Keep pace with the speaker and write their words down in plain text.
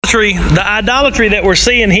idolatry that we're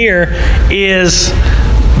seeing here is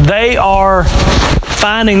they are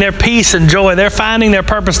finding their peace and joy. They're finding their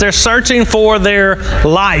purpose. They're searching for their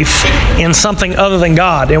life in something other than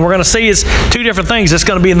God. And we're going to see it's two different things. It's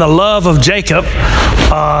going to be in the love of Jacob,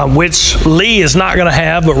 which Leah is not going to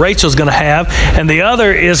have, but Rachel's going to have. And the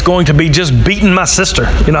other is going to be just beating my sister.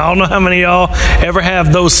 I don't know how many of y'all ever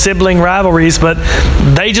have those sibling rivalries, but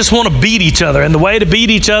they just want to beat each other. And the way to beat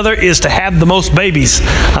each other is to have the most babies.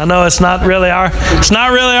 I know it's not really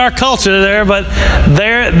our culture there, but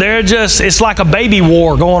they're just, it's like a baby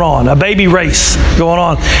war going on, a baby race going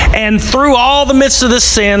on. And through all the midst of this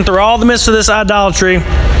sin, through all the midst of this idolatry,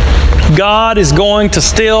 God is going to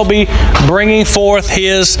still be bringing forth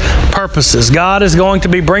His purposes. God is going to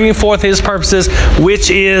be bringing forth His purposes, which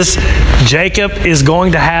is Jacob is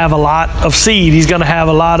going to have a lot of seed. He's going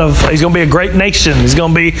to be a great nation. He's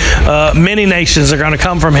going to be, many nations are going to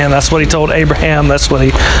come from him. That's what He told Abraham. That's what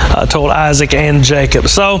He told Isaac and Jacob.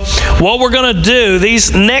 So what we're going to do,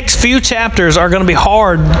 these next few chapters are going to be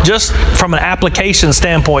hard just from an application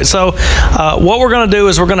standpoint. So what we're going to do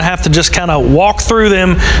is we're going to have to just kind of walk through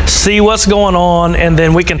them, see what's going on, and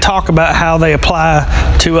then we can talk about how they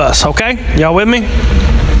apply to us. Okay? Y'all with me?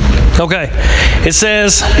 Okay. It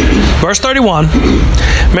says, verse 31,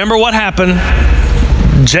 remember what happened.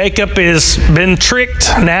 Jacob has been tricked.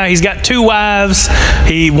 Now he's got two wives.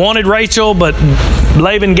 He wanted Rachel, but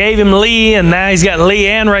Laban gave him Leah, and now he's got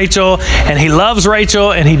Leah and Rachel, and he loves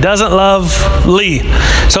Rachel, and he doesn't love Leah.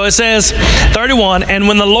 So it says, 31, and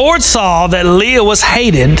when the Lord saw that Leah was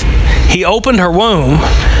hated, He opened her womb,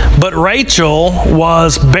 but Rachel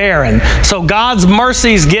was barren. So God's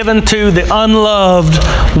mercy is given to the unloved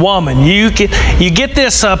woman. You get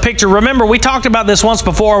this picture. Remember, we talked about this once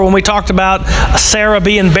before when we talked about Sarah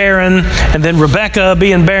being barren, and then Rebecca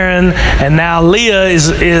being barren, and now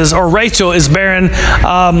Rachel is barren.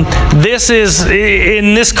 This is,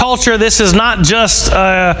 in this culture, this is not just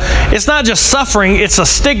it's not just suffering. It's a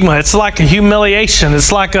stigma. It's like a humiliation.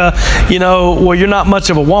 It's like you're not much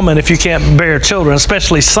of a woman if you can't bear children,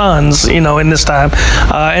 especially sons, in this time.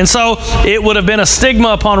 And so it would have been a stigma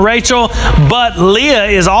upon Rachel, but Leah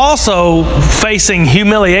is also facing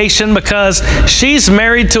humiliation because she's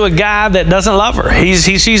married to a guy that doesn't love her.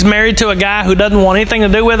 She's married to a guy who doesn't want anything to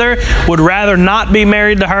do with her, would rather not be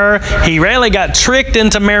married to her. He really got tricked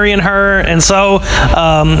into marrying her. And so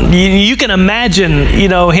you can imagine,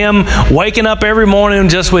 him waking up every morning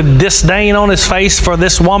just with disdain on his face for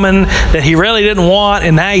this woman that he really didn't want,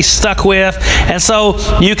 and now he's stuck with. And so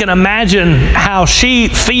you can imagine how she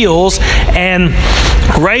feels. And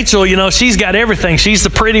Rachel, she's got everything. She's the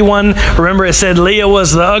pretty one. Remember, it said Leah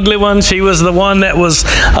was the ugly one. She was the one that was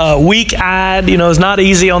weak-eyed. It's not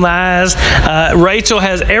easy on the eyes. Rachel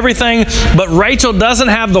has everything, but Rachel doesn't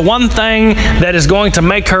have the one thing that is going to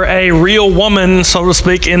make her a real woman, so to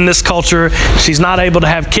speak, in this culture. She's not able to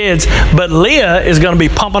have kids, but Leah is going to be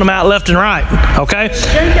pumping them out left and right. Okay?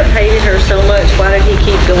 Jacob hated her so much. Why did he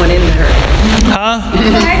keep going into her? Huh?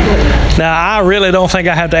 Now, I really don't think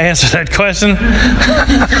I have to answer that question.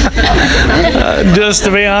 Just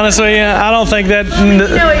to be honest with you, I don't think that.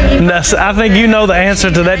 I think you know the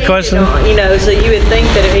answer to that question. So you would think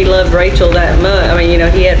that if he loved Rachel that much,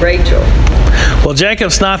 he had Rachel. Well,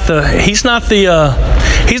 Jacob's he's not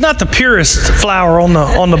the purest flower on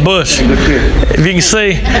the bush, if you can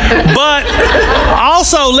see. But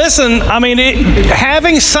also, listen,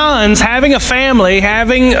 having sons, having a family,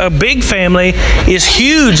 having a big family is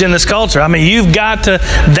huge in this culture. You've got to,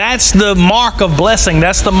 that's the mark of blessing.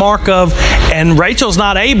 That's the mark of, and Rachel's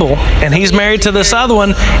not able, and he's married to this other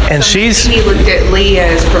one, and she's... He looked at Leah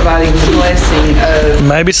as providing the blessing of...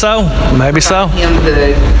 Maybe so. Him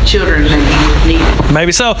the children that he needed.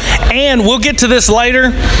 Maybe so. And we'll get to this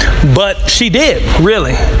later, but she did,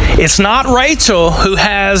 really. It's not Rachel who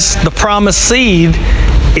has the promised seed,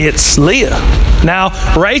 it's Leah. Now,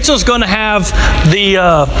 Rachel's going to have the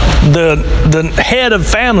head of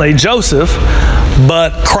family, Joseph,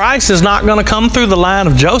 but Christ is not going to come through the line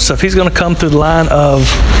of Joseph. He's going to come through the line of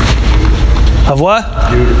what?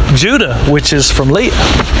 Judah, which is from Leah.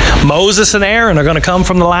 Moses and Aaron are going to come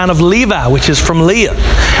from the line of Levi, which is from Leah.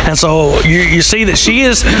 And so you see that she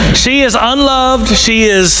is unloved. She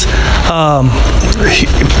is, going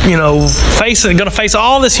to face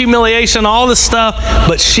all this humiliation, all this stuff.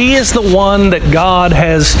 But she is the one that God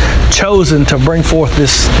has chosen to bring forth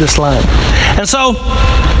this line. And so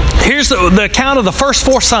here's the account of the first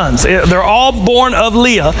 4 sons. They're all born of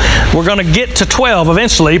Leah. We're going to get to 12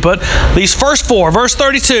 eventually, but these first 4, verse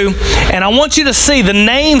 32, and I want you to see the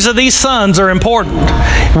names of these sons are important.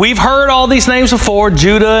 We've heard all these names before,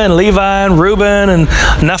 Judah and Levi and Reuben and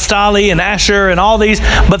Naphtali and Asher and all these,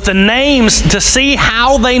 but the names, to see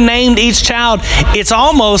how they named each child, it's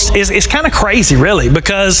kind of crazy really,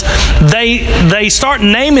 because they start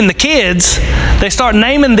naming the kids, they start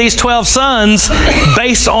naming these 12 sons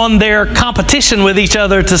based on their competition with each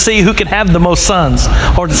other to see who can have the most sons,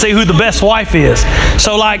 or to see who the best wife is.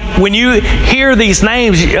 So like when you hear these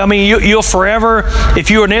names, I mean, you'll forever, if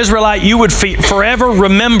you're an Israelite, you would forever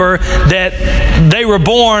remember that they were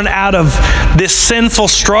born out of this sinful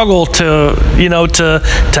struggle to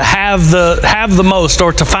have the most,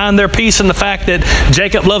 or to find their peace in the fact that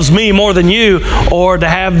Jacob loves me more than you, or to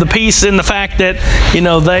have the peace in the fact that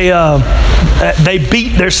they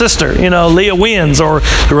beat their sister. Leah wins or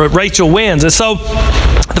Rachel wins. And so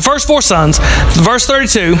the first 4 sons, verse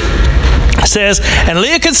 32 says, and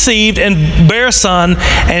Leah conceived and bare a son,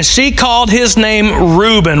 and she called his name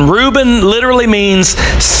Reuben. Reuben literally means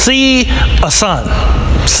see a son.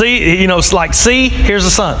 See, it's like, see, here's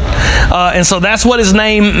a son. And so that's what his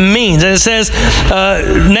name means. And it says,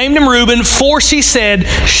 named him Reuben, for she said,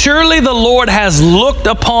 surely the Lord has looked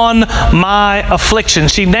upon my affliction.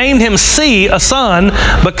 She named him See, a son,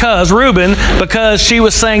 Reuben, because she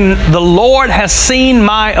was saying, the Lord has seen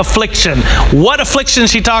my affliction. What affliction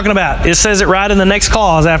is she talking about? It says it right in the next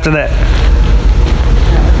clause after that.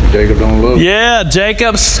 Jacob don't love her. Yeah,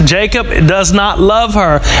 Jacob does not love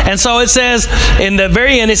her. And so it says, in the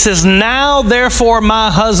very end, it says, now therefore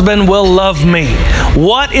my husband will love me.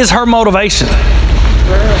 What is her motivation?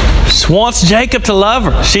 She wants Jacob to love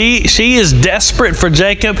her. She is desperate for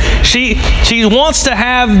Jacob. She wants to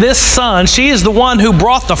have this son. She is the one who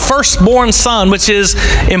brought the firstborn son, which is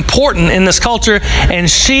important in this culture. And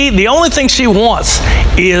the only thing she wants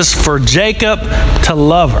is for Jacob to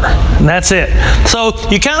love her. And that's it. So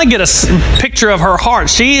you kind of get a picture of her heart.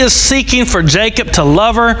 She is seeking for Jacob to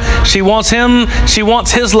love her. She wants him. She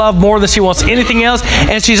wants his love more than she wants anything else.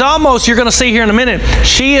 And she's almost, you're going to see here in a minute,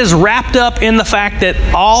 she is wrapped up in the fact that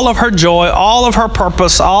all of her joy, all of her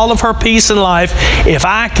purpose, all of her peace in life, if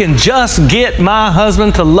I can just get my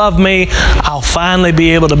husband to love me, I'll finally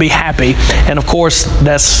be able to be happy. And of course,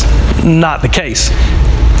 that's not the case.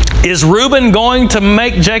 Is Reuben going to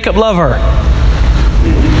make Jacob love her?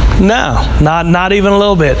 No, not even a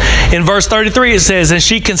little bit. In verse 33 it says, and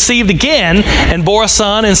she conceived again and bore a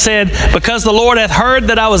son, and said, because the Lord hath heard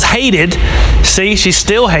that I was hated. See, she's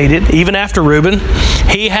still hated, even after Reuben.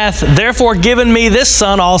 He hath therefore given me this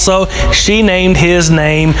son also. She named his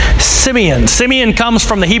name Simeon. Simeon comes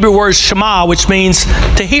from the Hebrew word Shema, which means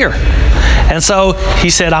to hear. And so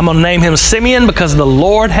he said, I'm going to name him Simeon because the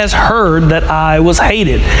Lord has heard that I was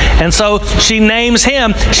hated. And so she names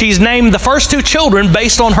him. She's named the first 2 children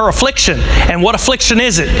based on her affliction. And what affliction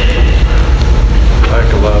is it?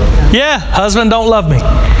 Lack of love. Yeah, husband don't love me.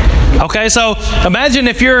 Okay, so imagine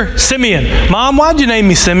if you're Simeon. Mom, why'd you name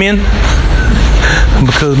me Simeon?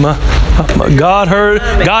 Because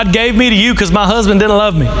God gave me to you because my husband didn't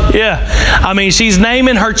love me. Yeah. I mean, she's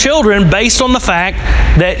naming her children based on the fact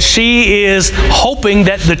that she is hoping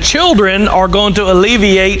that the children are going to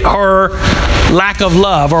alleviate her lack of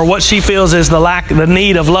love, or what she feels is the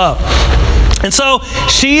need of love. And so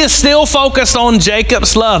she is still focused on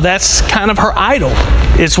Jacob's love. That's kind of her idol.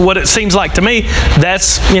 It's what it seems like to me.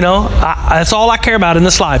 That's, that's all I care about in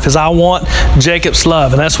this life, is I want Jacob's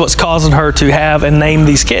love. And that's what's causing her to have and name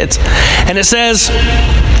these kids. And it says,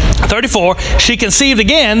 34, she conceived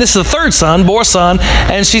again, this is the 3rd son, bore a son,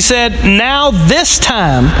 and she said, now this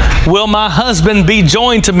time will my husband be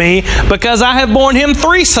joined to me, because I have borne him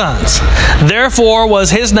 3 sons. Therefore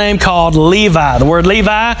was his name called Levi. The word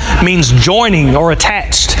Levi means joining or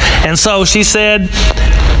attached. And so she said,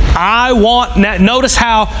 notice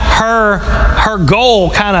how her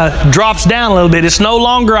goal kind of drops down a little bit. It's no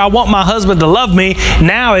longer I want my husband to love me.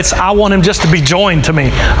 Now it's I want him just to be joined to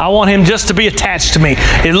me. I want him just to be attached to me.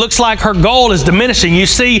 It looks like her goal is diminishing. You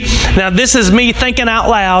see, now this is me thinking out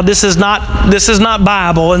loud. This is not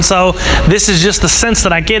Bible, and so this is just the sense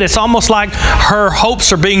that I get. It's almost like her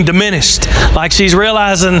hopes are being diminished. Like she's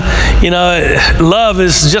realizing, love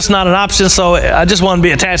is just not an option, so I just want to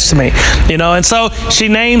be attached to me. And so she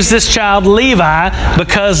names names this child Levi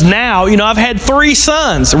because now, I've had 3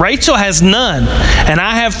 sons. Rachel has none. And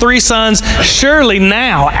I have 3 sons. Surely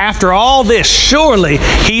now, after all this, surely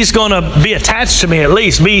he's going to be attached to me at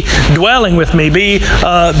least, be dwelling with me, be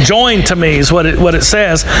joined to me is what it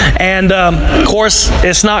says. And of course,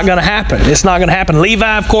 it's not going to happen. It's not going to happen.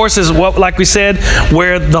 Levi, of course, is what, like we said,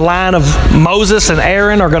 where the line of Moses and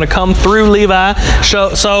Aaron are going to come through Levi.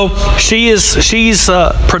 So she's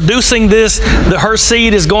producing this. Her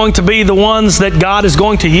seed is going to be the ones that God is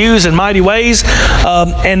going to use in mighty ways.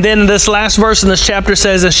 And then this last verse in this chapter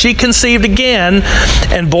says, "And she conceived again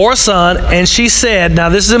and bore a son, and she said," now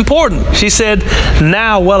this is important, she said,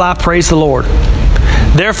 "Now will I praise the Lord."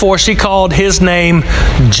 Therefore she called his name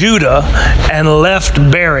Judah and left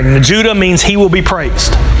bearing. Now, Judah means he will be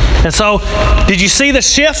praised. And so, did you see the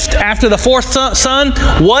shift after the 4th son?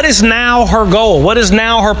 What is now her goal? What is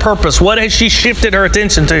now her purpose? What has she shifted her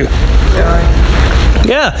attention to?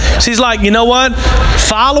 Yeah, she's like, you know what?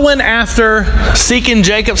 Following after seeking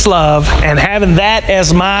Jacob's love and having that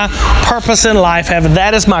as my purpose in life, having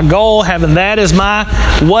that as my goal, having that as my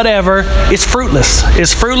whatever, it's fruitless.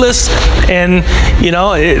 It's fruitless, and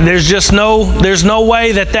there's no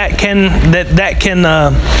way that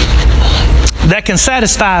can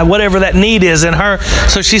satisfy whatever that need is in her.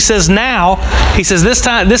 So she says, now, he says, this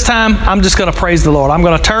time I'm just going to praise the Lord. I'm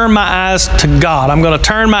going to turn my eyes to God. I'm going to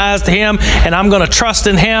turn my eyes to Him, and I'm going to trust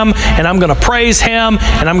in Him, and I'm going to praise Him,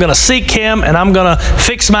 and I'm going to seek Him, and I'm going to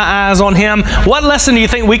fix my eyes on Him. What lesson do you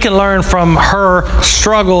think we can learn from her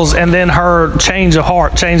struggles and then her change of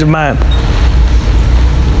heart, change of mind?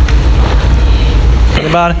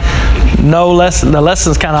 Anybody? No lesson. The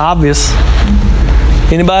lesson's kind of obvious.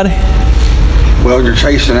 Anybody? Well, you're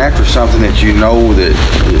chasing after something that you know that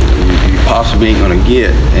you possibly ain't going to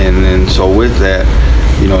get. And then so with that,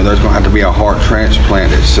 there's going to have to be a heart transplant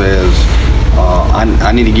that says,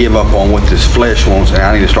 I need to give up on what this flesh wants, and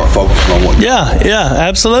I need to start focusing on what God wants. Yeah,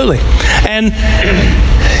 absolutely. And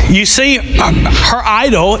you see, her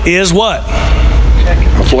idol is what?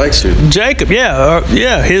 Affection. Jacob,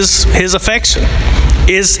 his affection.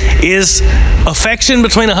 Is affection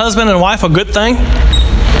between a husband and wife a good thing?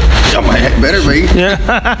 It better be.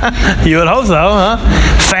 Yeah, you would hope so, huh?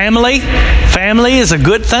 Family is a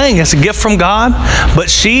good thing. It's a gift from God. But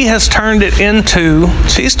she's turned it into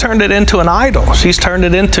an idol. She's turned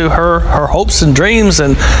it into her hopes and dreams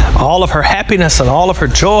and all of her happiness and all of her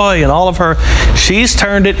joy and she's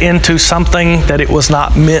turned it into something that it was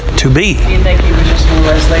not meant to be. Do you think he was just more or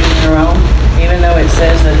less leading her on? Even though it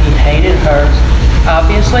says that he hated her,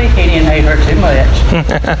 obviously, he didn't hate her too much.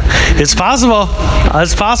 It's possible.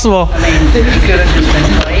 It's possible. I mean, he could have just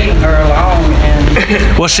been leading her along.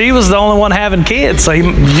 And well, she was the only one having kids, so he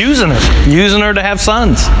using her to have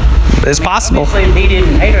sons. It's possible. Obviously, he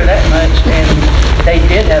didn't hate her that much, and they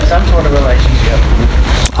did have some sort of relationship.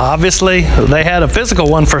 Obviously, they had a physical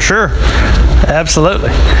one for sure.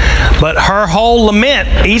 Absolutely. But her whole lament,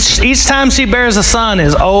 each time she bears a son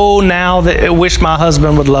is, "Oh, now that I wish my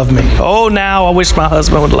husband would love me. Oh, now I wish my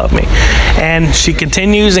husband would love me." And she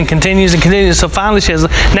continues and continues and continues. So finally she has,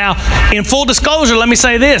 now, in full disclosure, let me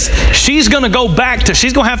say this. She's going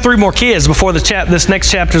to have 3 more kids before this next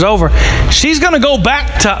chapter's over. She's going to go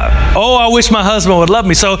back to, "Oh, I wish my husband would love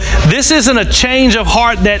me." So this isn't a change of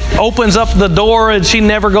heart that opens up the door and she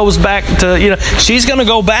never goes back to, she's going to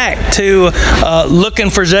go back to looking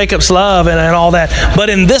for Jacob's love and all that. But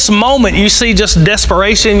in this moment, you see just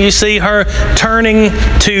desperation. You see her turning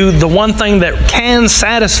to the one thing that can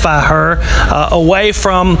satisfy her away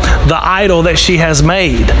from the idol that she has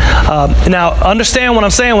made. Now, understand what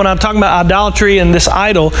I'm saying when I'm talking about idolatry and this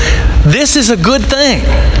idol. This is a good thing.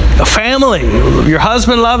 A family, your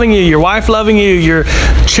husband loving you, your wife loving you, your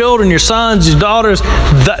children, your sons, your daughters,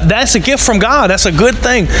 that's a gift from God. That's a good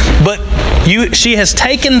thing. But she has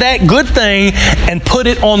taken that good thing and put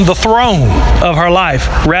it on the throne of her life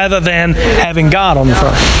rather than having God on the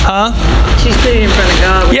throne. Huh? She's putting it in front of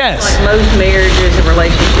God. Yes. Like most marriages and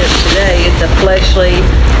relationships today, it's a fleshly,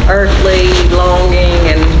 earthly longing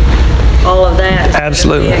and all of that.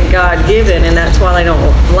 Absolutely. And God-given, and that's why they don't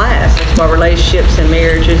last. That's why relationships and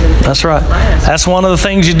marriages and things That's right. don't last. That's one of the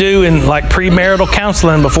things you do in like premarital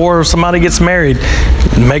counseling before somebody gets married.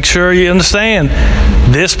 Make sure you understand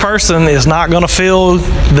this person is not going to fill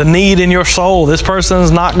the need in your soul. This person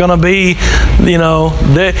is not going to be,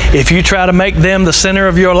 if you try to make them the center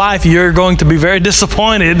of your life, you're going to be very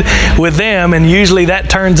disappointed with them. And usually that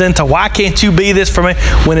turns into, why can't you be this for me?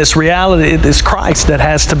 When it's reality, it is Christ that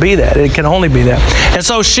has to be that. It can only be that. And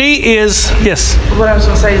so she is, yes? What I was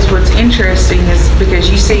going to say is what's interesting is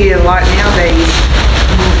because you see it a lot nowadays,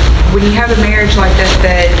 when you have a marriage like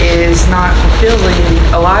that is not fulfilling,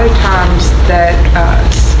 a lot of times that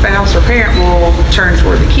spouse or parent will turn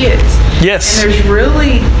toward the kids. Yes. And there's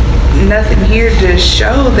really nothing here to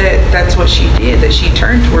show that that's what she did, that she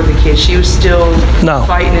turned toward the kids. She was still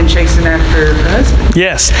fighting and chasing after her husband.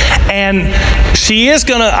 Yes. And she is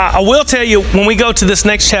going to, I will tell you, when we go to this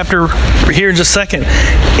next chapter here in just a second,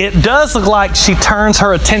 it does look like she turns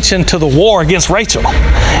her attention to the war against Rachel.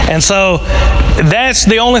 And so that's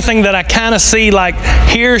the only thing that I kind of see, like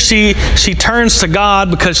here she turns to God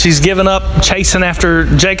because she's given up chasing after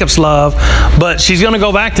Jacob's love, but she's going to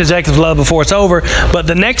go back to Jacob's love before it's over. But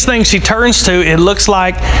the next thing she turns to, it looks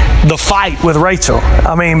like the fight with Rachel.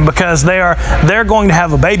 I mean, because they're going to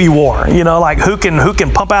have a baby war, like who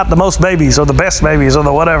can pump out the most babies or the best babies or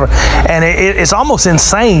the whatever. And it's almost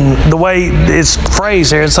insane the way it's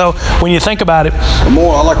phrased here. And so when you think about it,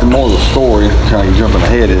 I like the more of the story, kind of jumping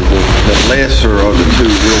ahead, is the lesser of the two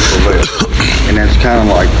will prevail. And that's kind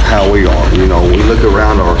of like how we are. We look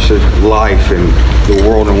around our life and the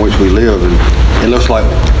world in which we live, and it looks like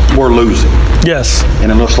we're losing. Yes.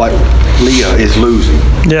 And it looks like Leah is losing.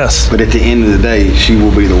 Yes. But at the end of the day, she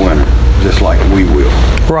will be the winner, just like we will.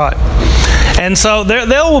 Right. And so there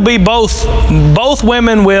will be both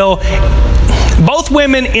women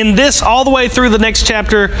in this all the way through the next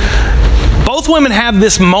chapter. Both women have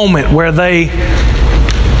this moment where they,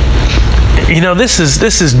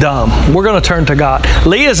 this is dumb. We're going to turn to God.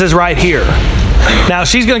 Leah's is right here. Now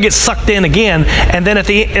she's going to get sucked in again, and then at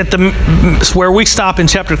the where we stop in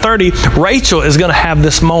chapter 30, Rachel is going to have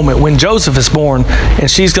this moment when Joseph is born, and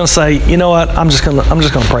she's going to say, "You know what? I'm just going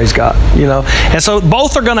to praise God." And so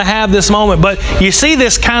both are going to have this moment. But you see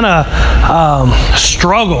this kind of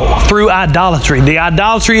struggle through idolatry, the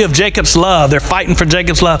idolatry of Jacob's love. They're fighting for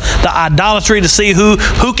Jacob's love. The idolatry to see who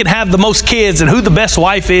can have the most kids and who the best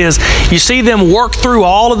wife is. You see them work through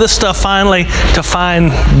all of this stuff finally to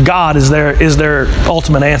find God is their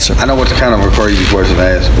ultimate answer. I know it's kind of a crazy question to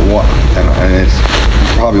ask, but and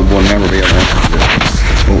it's probably will never be able to answer this.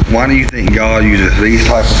 Why do you think God uses these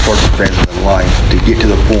types of circumstances in life to get to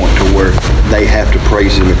the point to where they have to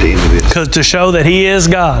praise Him at the end of this? Because to show that He is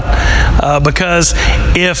God. Because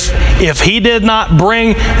if He did not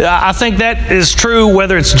bring, I think that is true.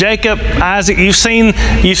 Whether it's Jacob, Isaac, you've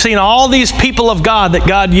seen all these people of God that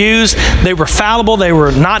God used. They were fallible. They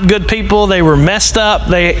were not good people. They were messed up.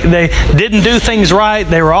 They didn't do things right.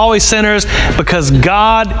 They were always sinners. Because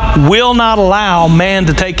God will not allow man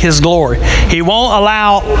to take His glory. He won't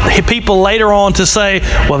allow people later on to say,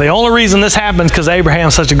 well, the only reason this happens because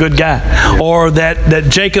Abraham's such a good guy, or that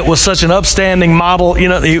Jacob was such an upstanding model.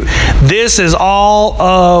 This is all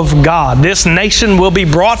of God. This nation will be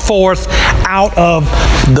brought forth out of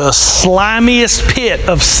the slimiest pit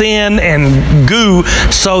of sin and goo,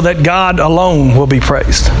 so that God alone will be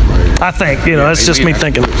praised. I think, it's just me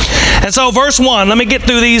thinking. And so verse 1, let me get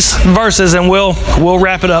through these verses and we'll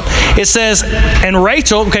wrap it up. It says, and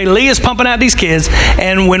Rachel, Leah's pumping out these kids,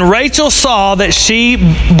 and when Rachel saw that she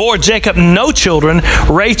bore Jacob no children,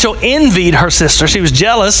 Rachel envied her sister. She was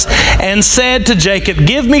jealous and said to Jacob,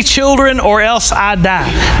 give me children or else I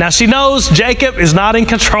die. Now she knows Jacob is not in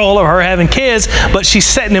control of her having kids, but she's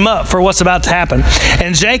setting him up for what's about to happen.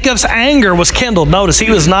 And Jacob's anger was kindled. Notice he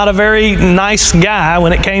was not a very nice guy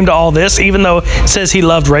when it came to all this, even though it says he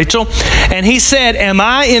loved Rachel. And he said, am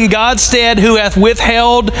I in God's stead who hath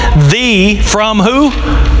withheld thee from who?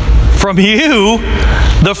 From you,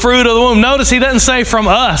 the fruit of the womb. Notice he doesn't say from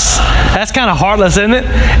us. That's kind of heartless, isn't it?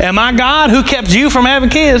 Am I God who kept you from having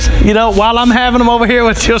kids? While I'm having them over here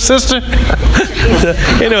with your sister?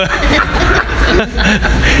 Anyway.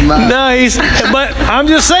 No, but I'm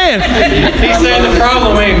just saying. He said the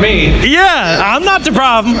problem ain't me. Yeah, I'm not the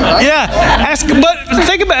problem. Yeah. But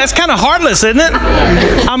think about it. It's kind of heartless, isn't it?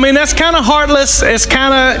 I mean, that's kind of heartless. It's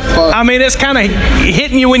kind of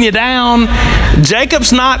hitting you when you're down.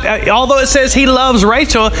 Jacob's not, although it says he loves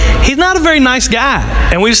Rachel, he's not a very nice guy.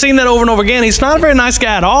 And we've seen that over and over again. He's not a very nice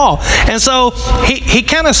guy at all. And so he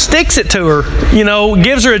kind of sticks it to her,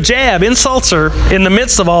 gives her a jab, insults her in the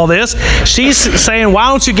midst of all this. She's saying, why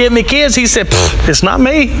don't you give me kids? He said, it's not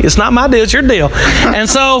me. It's not my deal. It's your deal. And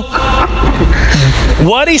so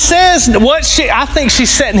what he says, I think she's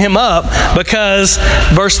setting him up, because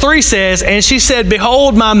verse 3 says, and she said,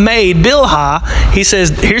 behold, my maid Bilhah, he says,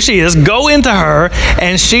 here she is, go into her,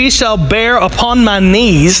 and she shall bear upon my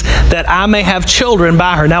knees, that I may have children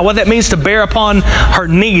by her. Now, what that means to bear upon her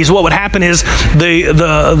knees, what would happen is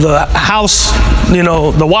the house,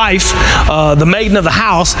 the wife, the maiden of the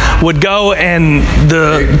house would go and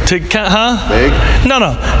Big.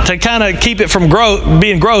 to kind of keep it from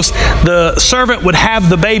being gross, the servant would have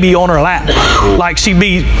the baby on her lap, like she'd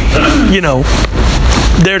be,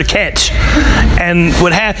 there to catch, and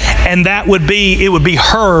that would be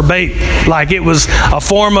her baby. Like it was a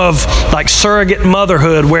form of like surrogate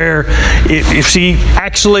motherhood, where if she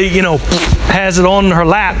actually has it on her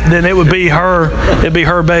lap, then it'd be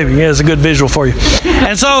her baby. Yeah, it's a good visual for you.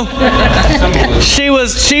 And so she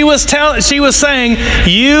was saying,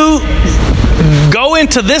 you go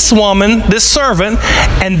into this woman, this servant,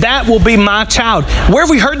 and that will be my child. Where have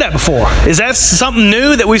we heard that before? Is that something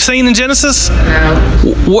new that we've seen in Genesis? No.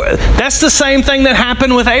 That's the same thing that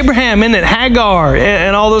happened with Abraham, isn't it? Hagar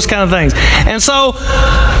and all those kind of things. And so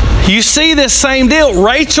you see this same deal.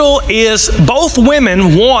 Both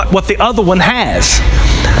women want what the other one has.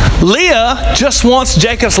 Leah just wants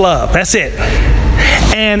Jacob's love. That's it.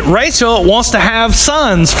 And Rachel wants to have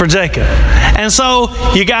sons for Jacob. And so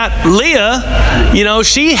you got Leah,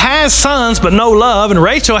 she has sons but no love, and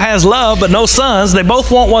Rachel has love but no sons. They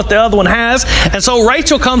both want what the other one has. And so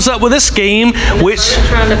Rachel comes up with this scheme, which... They're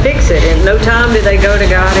trying to fix it. In no time do they go to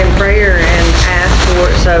God in prayer and ask for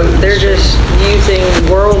it. So they're just using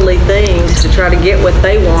worldly things to try to get what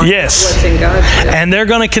they want. Yes. What's in God's will. And they're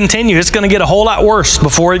going to continue. It's going to get a whole lot worse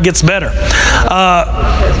before it gets better.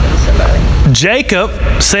 Jacob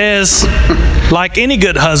says, like any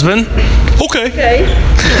good husband, okay.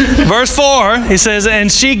 Verse 4, he says,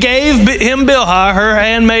 and she gave him Bilhah, her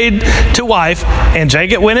handmaid, to wife, and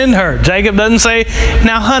Jacob went in her. Jacob doesn't say,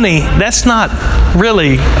 now honey, that's not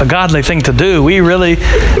really a godly thing to do. We really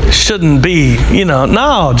shouldn't be,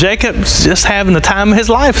 No, Jacob's just having the time of his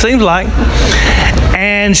life, seems like.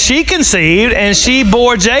 And she conceived, and she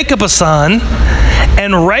bore Jacob a son.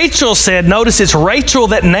 And Rachel said, notice it's Rachel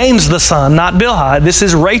that names the son, not Bilhah. This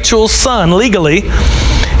is Rachel's son legally.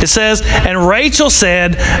 It says, and Rachel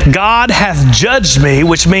said, God hath judged me,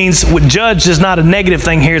 which means judged is not a negative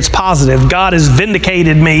thing here, it's positive. God has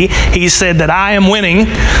vindicated me. He said that I am winning,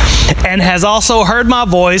 and has also heard my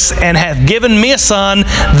voice, and hath given me a son.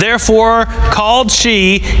 Therefore called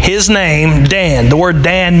she his name Dan. The word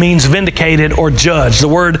Dan means vindicated or judged.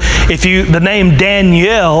 The name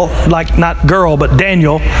Daniel, like not girl, but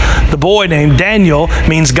Daniel, the boy named Daniel,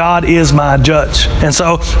 means God is my judge. And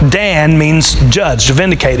so Dan means judged,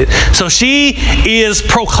 vindicated. So she is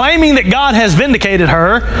proclaiming that God has vindicated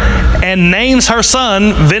her and names her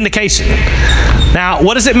son Vindication. Now,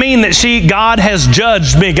 what does it mean that God has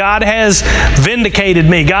judged me? God has vindicated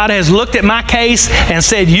me. God has looked at my case and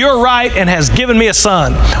said, you're right, and has given me a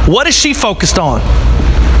son. What is she focused on?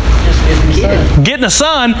 Getting a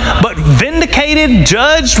son, but vindicated,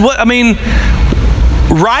 judged?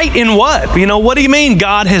 Right in what? What do you mean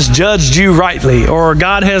God has judged you rightly, or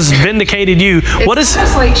God has vindicated you? It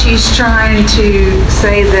sounds like she's trying to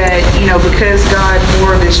say that, because God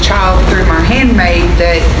bore this child through my handmaid,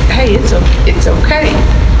 that, hey, it's okay.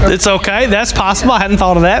 It's okay. That's possible. I hadn't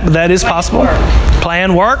thought of that, but that is possible.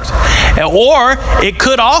 Plan worked. Or it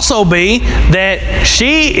could also be that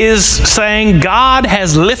she is saying God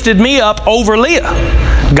has lifted me up over Leah.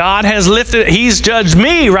 He's judged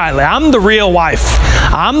me rightly. I'm the real wife.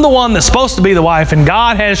 I'm the one that's supposed to be the wife, and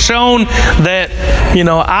God has shown that,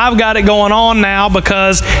 I've got it going on now,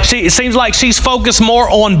 because it seems like she's focused more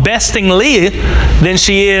on besting Leah than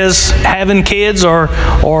she is having kids or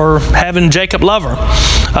having Jacob love her.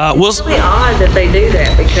 It's really odd that they do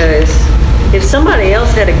that, because if somebody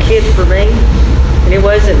else had a kid for me, and it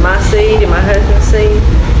wasn't my seed and my husband's seed,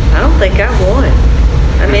 I don't think I won.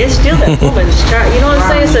 It's still that woman's child. You know what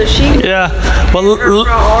I'm saying? So she, her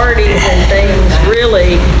priorities and things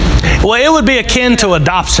really. Well, it would be akin to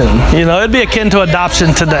adoption. It'd be akin to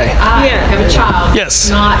adoption today. I have a child. Yes.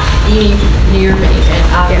 Not any near me, and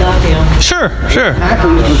I love him. Sure.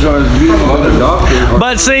 Happens because you are adopted.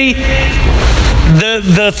 But see,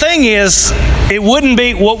 the thing is, it wouldn't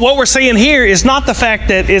be, what we're seeing here is not the fact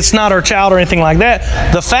that it's not her child or anything like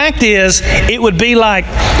that. The fact is, it would be like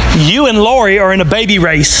you and Lori are in a baby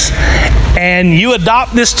race, and you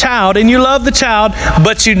adopt this child, and you love the child,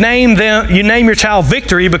 but you name your child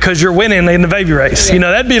Victory because you're winning in the baby race.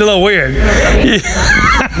 That'd be a little weird.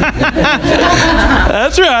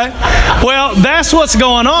 That's right. Well, that's what's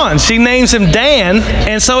going on. She names him Dan,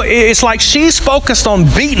 and so it's like she's focused on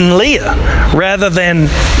beating Leah rather than,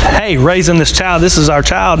 hey, raising this child. This is our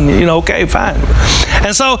child, and okay, fine.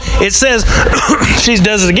 And so it says, she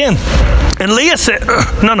does it again. And Leah said,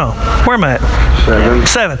 no, where am I at?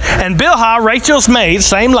 7. And Bilhah, Rachel's maid,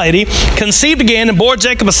 same lady, conceived again and bore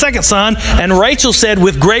Jacob a second son. And Rachel said,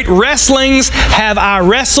 with great wrestlings have I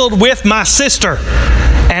wrestled with my sister.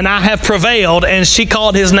 and I have prevailed. And she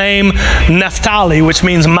called his name Naphtali, which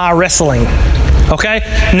means my wrestling. Okay?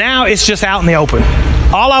 Now it's just out in the open.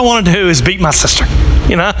 All I want to do is beat my sister.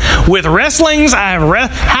 You know, with wrestlings,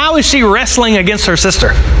 how is she wrestling against her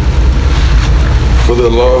sister? For the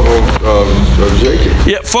love of Jacob.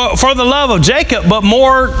 Yeah, for the love of Jacob, but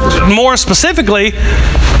more specifically,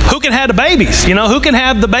 who can have the babies? You know, who can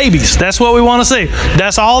have the babies? That's what we want to see.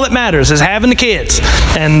 That's all that matters, is having the kids.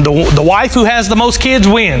 And the wife who has the most kids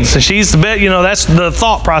wins. And she's the best, you know, that's the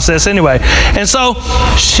thought process anyway. And so,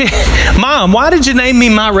 Mom, why did you name me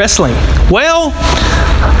my wrestling? Well,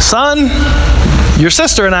 son, your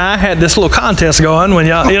sister and I had this little contest going when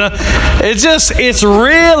y'all, you know, it's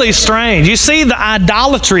really strange. You see the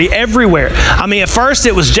idolatry everywhere. I mean, at first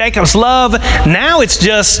it was Jacob's love. Now it's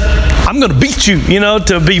just, I'm going to beat you, you know,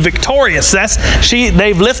 to be victorious.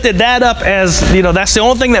 They've lifted that up as, you know, that's the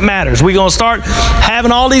only thing that matters. We're going to start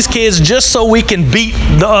having all these kids just so we can beat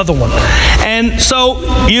the other one. And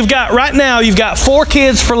so you've got 4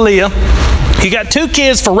 kids for Leah. You got 2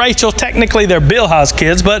 kids for Rachel. Technically, they're Bilhah's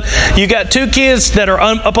kids, but you got 2 kids that are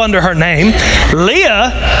up under her name.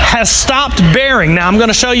 Leah has stopped bearing. Now, I'm going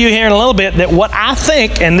to show you here in a little bit that what I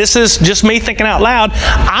think, and this is just me thinking out loud,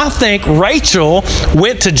 I think Rachel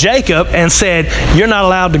went to Jacob and said, "You're not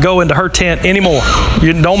allowed to go into her tent anymore.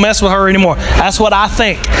 You don't mess with her anymore." That's what I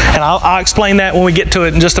think, and I'll explain that when we get to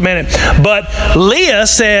it in just a minute. But Leah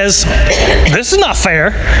says, "This is not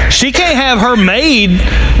fair. She can't have her maid,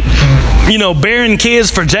 you know, bearing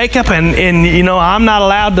kids for Jacob, and you know,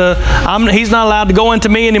 he's not allowed to go into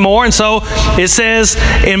me anymore." And so it says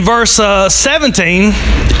in verse 17,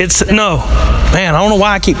 I don't know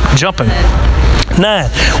why I keep jumping. 9.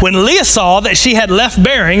 When Leah saw that she had left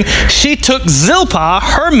bearing, she took Zilpah,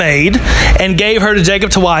 her maid, and gave her to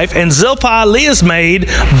Jacob to wife. And Zilpah, Leah's maid,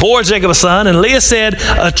 bore Jacob a son. And Leah said,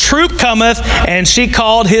 "A troop cometh," and she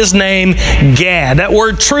called his name Gad. That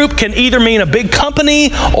word troop can either mean a big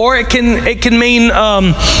company, or it can mean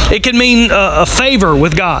a favor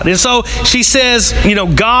with God. And so she says, you know,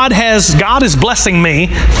 God is blessing me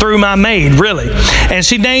through my maid, really. And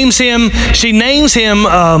she names him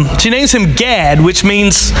Gad, which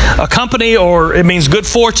means a company, or it means good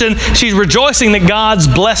fortune. She's rejoicing that God's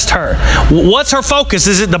blessed her. What's her focus?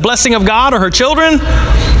 Is it the blessing of God or her children?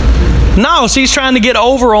 No, she's trying to get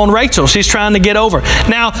over on Rachel. She's trying to get over.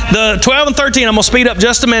 Now, the 12 and 13, I'm going to speed up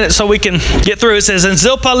just a minute so we can get through. It says, "And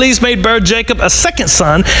Zilpah, Leah's maid, bare Jacob a second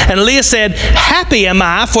son. And Leah said, Happy am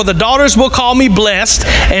I, for the daughters will call me blessed.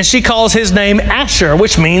 And she calls his name Asher,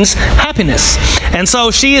 which means happiness." And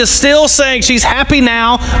so she is still saying she's happy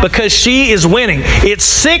now because she is winning. It's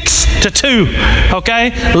 6-2,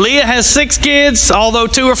 okay? Leah has 6 kids, although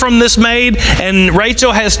 2 are from this maid. And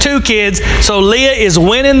Rachel has 2 kids. So Leah is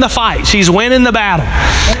winning the fight. She's winning the battle.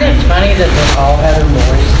 Isn't it funny that they all have their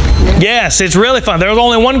boys? Yes, it's really fun. There's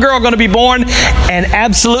only one girl going to be born, and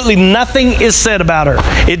absolutely nothing is said about her.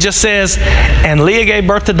 It just says, "And Leah gave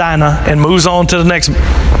birth to Dinah," and moves on to the next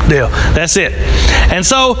deal. That's it. And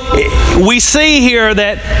so we see here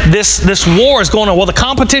that this war is going on. Well, the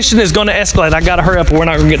competition is going to escalate. I got to hurry up or we're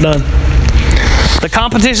not going to get done. The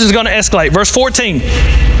competition is going to escalate. Verse 14.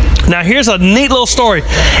 Now, here's a neat little story.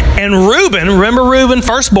 And Reuben, remember Reuben,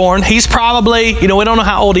 firstborn, he's probably, we don't know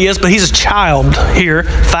how old he is, but he's a child here,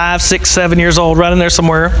 5, 6, 7 years old, right in there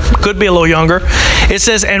somewhere. Could be a little younger. It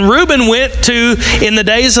says, "And Reuben went in the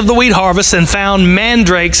days of the wheat harvest and found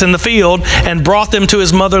mandrakes in the field and brought them to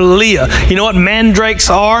his mother Leah." You know what mandrakes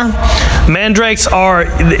are? Mandrakes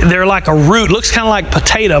they're like a root. Looks kind of like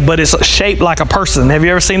potato, but it's shaped like a person. Have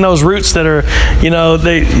you ever seen those roots that are, you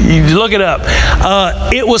look it up.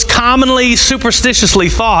 It was commonly, superstitiously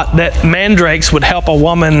thought that mandrakes would help a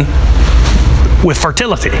woman with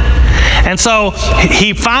fertility. And so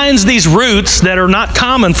he finds these roots that are not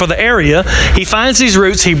common for the area. He finds these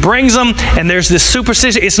roots, he brings them, and there's this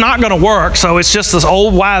superstition. It's not going to work, so it's just this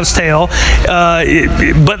old wives' tale.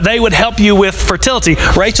 But they would help you with fertility.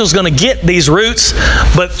 Rachel's going to get these roots,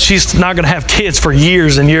 but she's not going to have kids for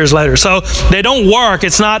years and years later. So they don't work.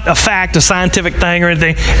 It's not a fact, a scientific thing or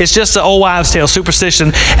anything. It's just an old wives' tale,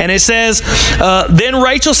 superstition. And it says, "Then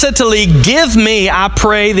Rachel said to Leah, Give me, I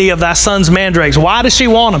pray thee, of thy son's mandrakes." Why does she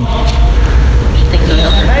want them?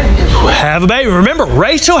 Have a baby. Remember,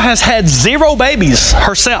 Rachel has had 0 babies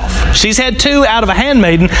herself. She's had 2 out of a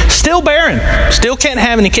handmaiden, still barren, still can't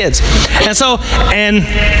have any kids. And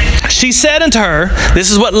she said unto her, this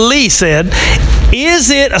is what Leah said,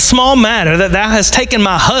 "Is it a small matter that thou hast taken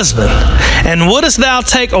my husband? And wouldest thou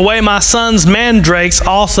take away my son's mandrakes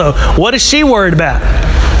also?" What is she worried about?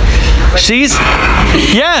 She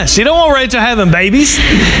don't want Rachel having babies.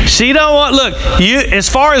 She don't want, look, you, as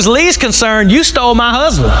far as Leah's concerned, you stole my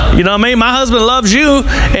husband. You know what I mean? My husband loves you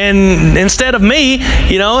and instead of me,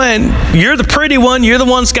 you know, and you're the pretty one. You're the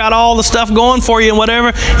one that's got all the stuff going for you and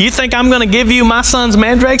whatever. You think I'm going to give you my son's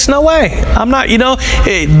mandrakes? No way. I'm not, you know,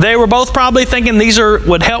 they were both probably thinking these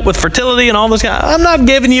would help with fertility and all this. I'm not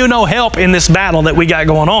giving you no help in this battle that we got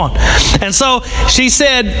going on. And so she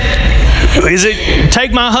said,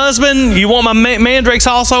 take my husband, you want my mandrakes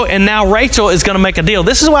also? And now Rachel is going to make a deal.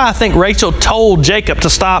 This is why I think Rachel told Jacob to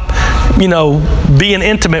stop, you know, being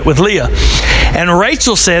intimate with Leah. And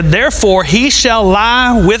Rachel said, therefore he shall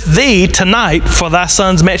lie with thee tonight for thy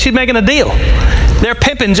son's man. She's making a deal. They're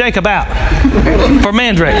pimping Jacob out for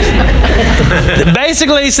mandrakes.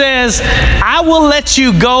 Basically he says, I will let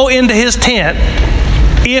you go into his tent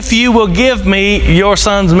if you will give me your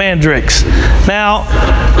son's mandrakes. Now,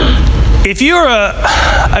 if you're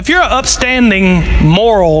an upstanding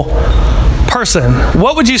moral person,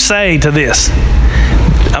 what would you say to this?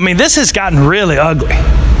 I mean, this has gotten really ugly.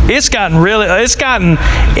 It's gotten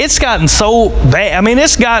so bad. I mean,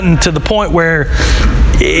 it's gotten to the point where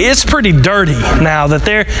it's pretty dirty now that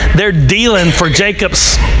they're dealing for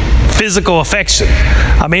Jacob's physical affection.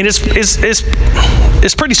 I mean, it's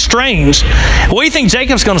pretty strange. What do you think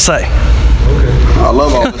Jacob's going to say? I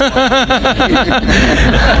love all this.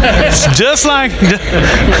 just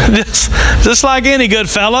like any good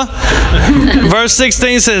fella. Verse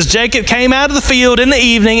 16 says, Jacob came out of the field in the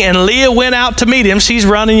evening, and Leah went out to meet him. She's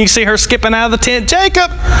running. You can see her skipping out of the tent.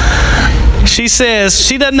 Jacob! She says,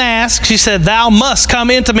 she doesn't ask. She said, thou must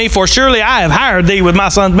come into me, for surely I have hired thee with my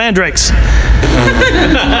son's mandrakes.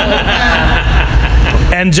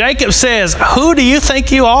 And Jacob says, who do you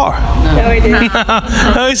think you are? No, he didn't.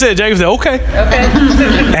 No, he said, Jacob said, okay.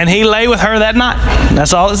 And he lay with her that night.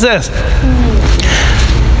 That's all it says.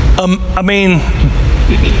 I mean,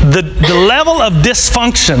 the level of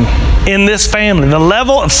dysfunction in this family, the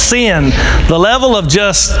level of sin, the level of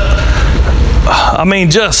just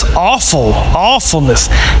awfulness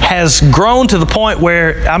has grown to the point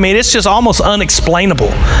where, I mean, it's just almost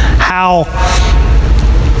unexplainable how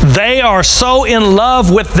they are so in love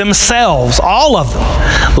with themselves, all of them.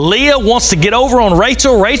 Leah wants to get over on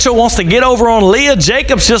Rachel. Rachel wants to get over on Leah.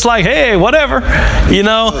 Jacob's just like, hey, whatever. You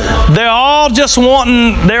know, they're all just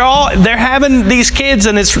wanting, they're having these kids,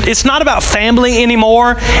 and it's not about family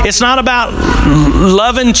anymore. It's not about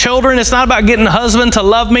loving children. It's not about getting a husband to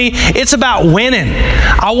love me. It's about winning.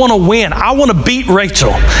 I want to win. I want to beat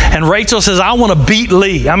Rachel. And Rachel says, I want to beat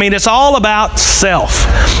Lee. I mean, it's all about self.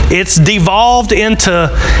 It's devolved into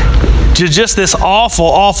just this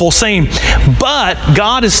awful scene. But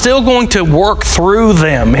God is still going to work through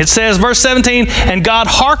them. It says, verse 17, and God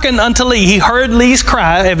hearkened unto Leah. He heard Leah's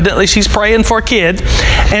cry. Evidently she's praying for a kid.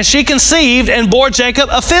 And she conceived and bore Jacob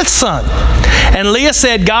a fifth son. And Leah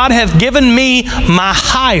said, God hath given me my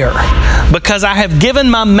hire, because I have given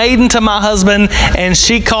my maiden to my husband. And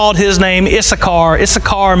she called his name Issachar.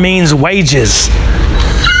 Issachar means wages.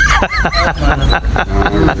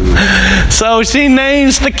 So she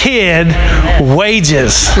names the kid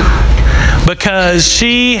Wages, because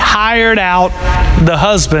she hired out the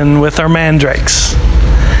husband with her mandrakes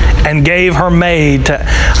and gave her maid to,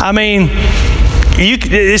 I mean,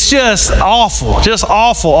 it's just awful.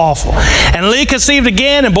 And Leah conceived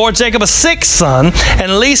again and bore Jacob a sixth son.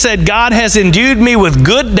 And Leah said, God has endued me with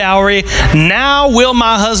good dowry. Now will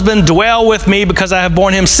my husband dwell with me, because I have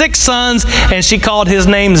borne him 6 sons. And she called his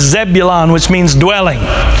name Zebulun, which means dwelling.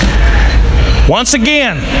 Once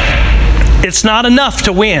again, it's not enough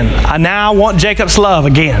to win. I now want Jacob's love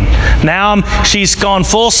again. Now she's gone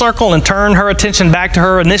full circle and turned her attention back to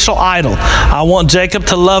her initial idol. I want Jacob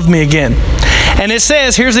to love me again. And it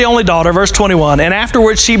says, here's the only daughter, verse 21. And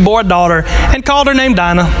afterwards she bore a daughter and called her name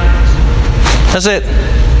Dinah. That's it.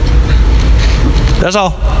 That's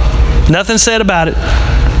all. Nothing said about it.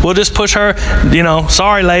 We'll just push her,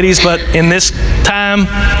 sorry ladies, but in this time,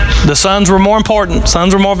 the sons were more important.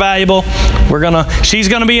 Sons were more valuable. She's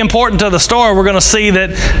going to be important to the story. We're going to see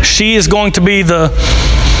that she is going to be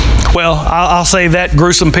I'll save that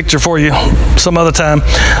gruesome picture for you some other time.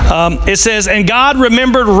 It says, and God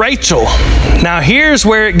remembered Rachel. Now here's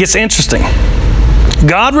where it gets interesting.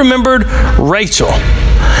 God remembered Rachel,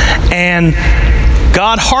 and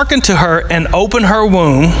God hearkened to her and opened her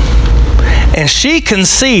womb, And she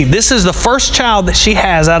conceived. This is the first child that she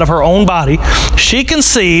has out of her own body. She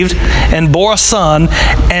conceived and bore a son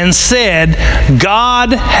and said,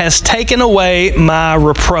 God has taken away my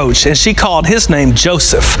reproach. And she called his name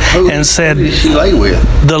Joseph. And said, who did she lay with?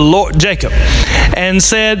 The Lord, Jacob. And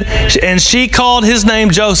she called his name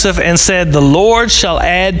Joseph and said, the Lord shall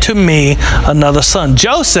add to me another son.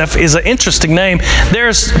 Joseph is an interesting name.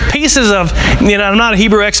 There's pieces of, I'm not a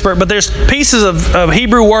Hebrew expert, but there's pieces of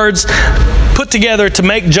Hebrew words put together to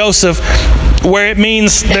make Joseph, where it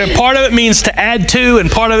means, part of it means to add to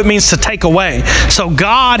and part of it means to take away. So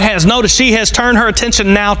God has, noticed she has turned her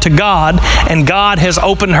attention now to God, and God has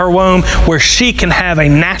opened her womb where she can have a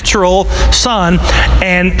natural son.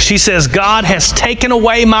 And she says, God has taken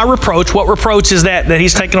away my reproach. What reproach is that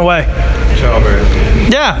he's taken away?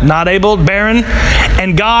 Childbirth. Yeah, not able, barren.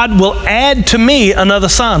 And God will add to me another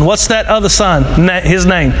son. What's that other son? His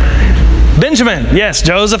name? Benjamin. Yes,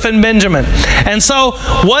 Joseph and Benjamin. And so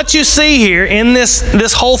what you see here in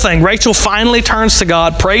this whole thing, Rachel finally turns to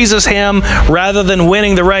God, praises Him rather than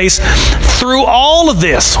winning the race. Through all of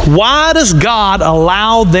this, why does God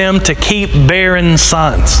allow them to keep barren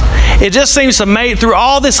sons? It just seems to make, through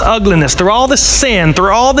all this ugliness, through all this sin,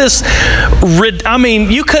 through all this,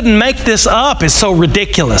 you couldn't make this up. It's so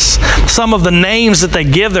ridiculous. Some of the names that they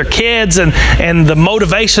give their kids and the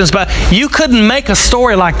motivations, but you couldn't make a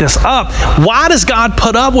story like this up. Why does God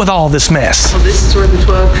put up with all this mess? Well, this is where the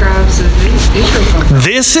 12 tribes of Israel come from.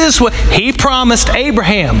 This is what He promised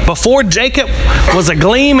Abraham. Before Jacob was a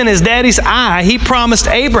gleam in his daddy's eye, He promised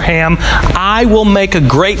Abraham, I will make a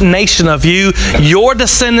great nation of you. Your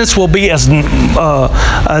descendants will be as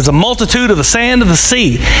a multitude of the sand of the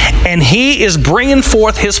sea. And He is bringing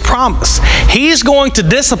forth His promise. He's going to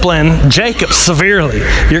discipline Jacob severely.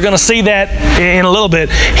 You're going to see that in a little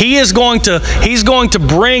bit. He's going to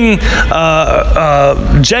bring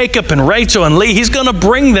Jacob and Rachel and Leah, He's going to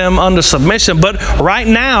bring them under submission. But right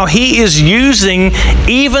now, He is using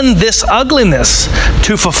even this ugliness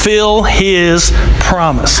to fulfill His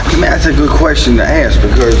promise. That's a good question to ask,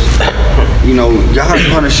 because,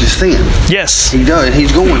 God punishes sin. Yes. He does.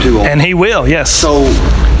 He's going to. And He will, yes. So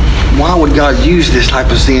why would God use this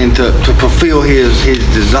type of sin to fulfill His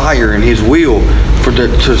desire and His will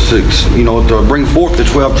to bring forth the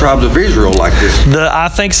 12 tribes of Israel like this? I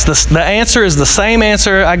think the answer is the same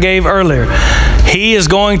answer I gave earlier. He's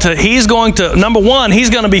going to, number one, He's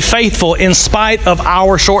going to be faithful in spite of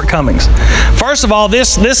our shortcomings. First of all,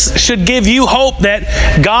 this should give you hope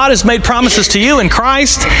that God has made promises to you in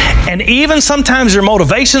Christ, and even sometimes your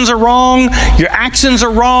motivations are wrong, your actions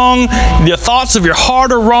are wrong, your thoughts of your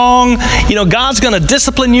heart are wrong. God's going to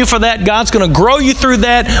discipline you for that. God's going to grow you through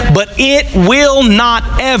that, but it will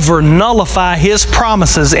not ever nullify His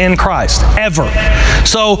promises in Christ. Ever.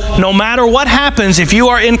 So no matter what happens, if you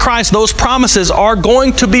are in Christ, those promises are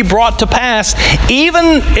going to be brought to pass,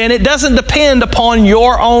 and it doesn't depend upon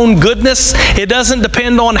your own goodness. It doesn't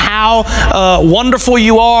depend on how wonderful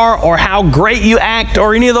you are or how great you act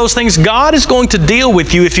or any of those things. God is going to deal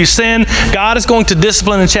with you if you sin. God is going to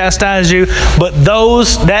discipline and chastise you, but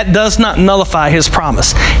that does not nullify His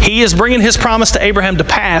promise. He is bringing His promise to Abraham to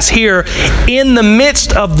pass here in the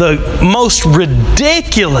midst of the most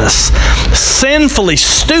ridiculous, sinfully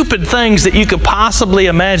stupid things that you could possibly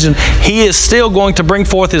imagine. He is still going to bring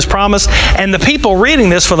forth His promise. And the people reading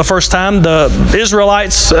this for the first time, the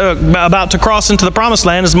Israelites about to cross into the promised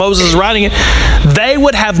land as Moses is writing it, they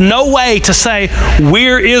would have no way to say,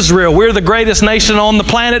 we're Israel, we're the greatest nation on the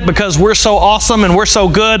planet because we're so awesome and we're so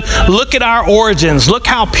good. Look at our origins. Look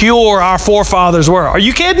how pure our forefathers were. Are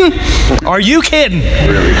you kidding? Are you kidding?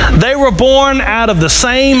 Really? They were born out of the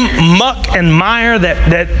same muck and mire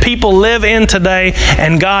that people live in today,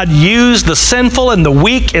 and God used the sinful and the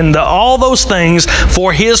weak and all those things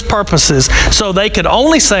for His purposes. So they could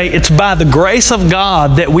only say it's by the grace of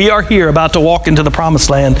God that we are here about to walk into the promised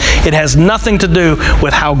land. It has nothing to do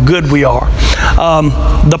with how good we are.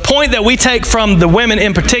 The point that we take from the women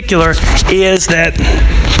in particular is that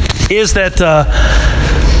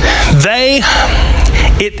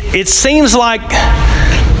it seems like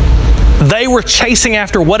they were chasing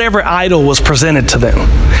after whatever idol was presented to them.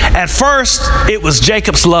 At first, it was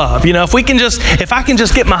Jacob's love. If I can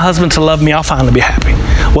just get my husband to love me, I'll finally be happy.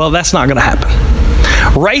 Well, that's not going to happen.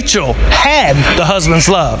 Rachel had the husband's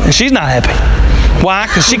love, and she's not happy. Why?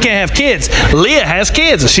 Because she can't have kids. Leah has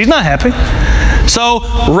kids, and she's not happy. So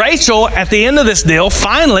Rachel, at the end of this deal,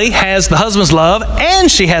 finally has the husband's love,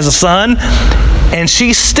 and she has a son, and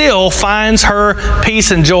she still finds her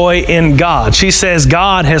peace and joy in God. She says,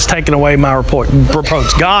 God has taken away my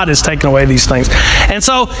reproach. God has taken away these things. And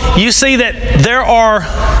so you see that there are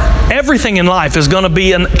Everything in life is going to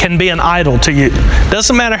be can be an idol to you.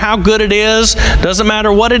 Doesn't matter how good it is. Doesn't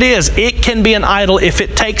matter what it is. It can be an idol if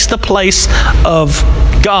it takes the place of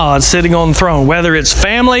God sitting on the throne. Whether it's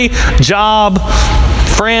family, job,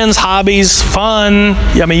 friends, hobbies, fun.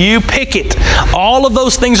 I mean, you pick it. All of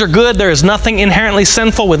those things are good. There is nothing inherently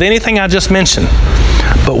sinful with anything I just mentioned.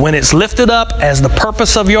 But when it's lifted up as the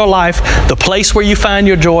purpose of your life, the place where you find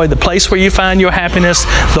your joy, the place where you find your happiness,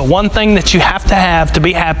 the one thing that you have to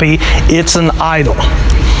be happy, it's an idol.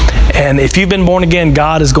 And if you've been born again,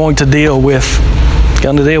 God is going to deal with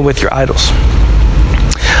your idols.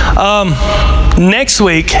 Next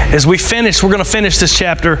week, as we're going to finish this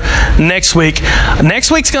chapter next week. Next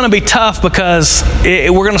week's going to be tough because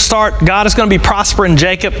we're going to start, God is going to be prospering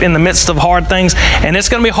Jacob in the midst of hard things, and it's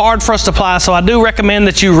going to be hard for us to apply. So I do recommend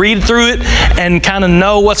that you read through it and kind of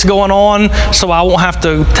know what's going on, so I won't have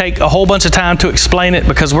to take a whole bunch of time to explain it,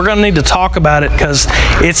 because we're going to need to talk about it, because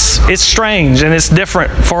it's strange and it's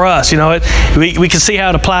different for us. You know, we can see how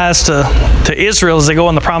it applies to Israel as they go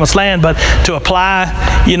in the promised land, but to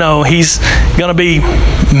apply, you know, he's going to be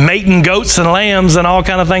mating goats and lambs and all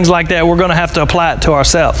kind of things like that. We're going to have to apply it to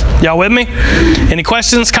ourselves. Y'all with me? Any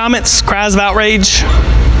questions, comments, cries of outrage?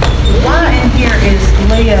 Why in here is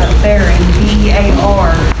Leah bearing,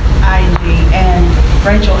 B-A-R-I-N-G, and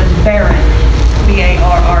Rachel is barren,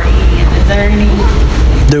 B-A-R-R-E-N? Is there any...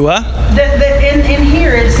 Do what? In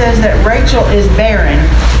here it says that Rachel is barren,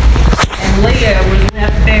 and Leah was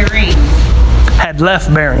left bearing. Had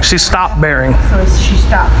left bearing. She stopped bearing. So she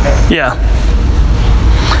stopped bearing. Yeah.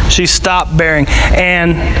 She stopped bearing.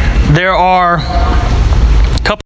 And there are